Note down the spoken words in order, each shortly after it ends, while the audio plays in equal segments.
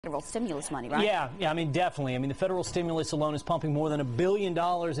Federal stimulus money, right? Yeah, I mean, definitely. I mean, the federal stimulus alone is pumping more than $1 billion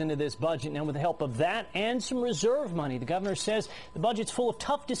into this budget. Now, with the help of that and some reserve money, the governor says the budget's full of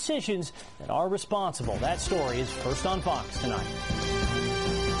tough decisions that are responsible. That story is first on Fox tonight.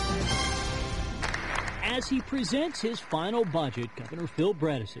 As he presents his final budget, Governor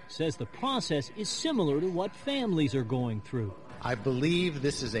Bredesen says the process is similar to what families are going through. I believe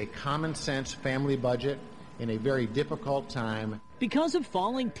this is a common sense family budget in a very difficult time. Because of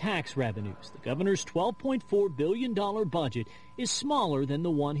falling tax revenues, the governor's $12.4 billion budget is smaller than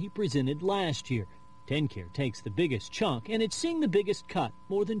the one he presented last year. TennCare takes the biggest chunk, and it's seeing the biggest cut,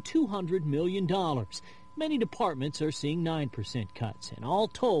 more than $200 million. Many departments are seeing 9% cuts, and all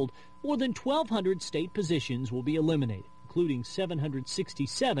told, more than 1,200 state positions will be eliminated, including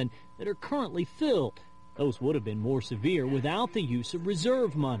 767 that are currently filled. Those would have been more severe without the use of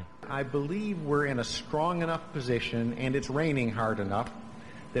reserve money. I believe we're in a strong enough position, and it's raining hard enough,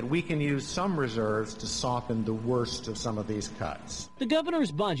 that we can use some reserves to soften the worst of some of these cuts. The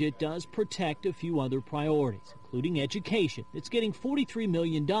governor's budget does protect a few other priorities, including education. It's getting $43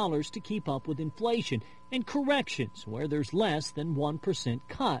 million to keep up with inflation, and corrections, where there's less than 1%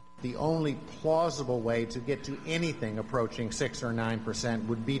 cut. The only plausible way to get to anything approaching 6 or 9%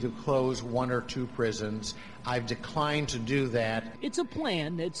 would be to close 1 or 2 prisons. I've declined to do that. It's a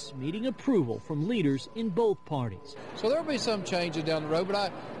plan that's meeting approval from leaders in both parties. So there'll be some changes down the road, but I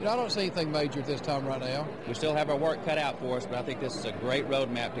don't see anything major at this time right now. We still have our work cut out for us, but I think this is a great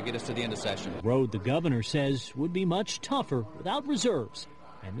roadmap to get us to the end of session. Road the governor says would be much tougher without reserves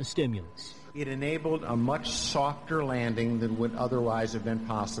and the stimulus. It enabled a much softer landing than would otherwise have been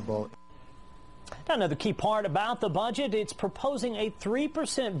possible. Now, another key part about the budget, it's proposing a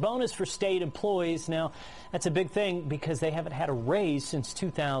 3% bonus for state employees. Now, that's a big thing because they haven't had a raise since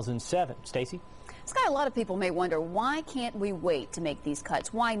 2007. Stacey? Scott, a lot of people may wonder, why can't we wait to make these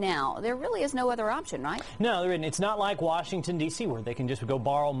cuts? Why now? There really is no other option, right? No, there isn't. It's not like Washington, D.C., where they can just go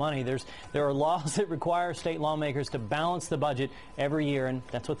borrow money. There are laws that require state lawmakers to balance the budget every year, and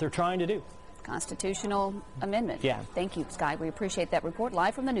that's what they're trying to do. Constitutional amendment. Yeah. Thank you, Scott. We appreciate that report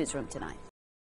live from the newsroom tonight.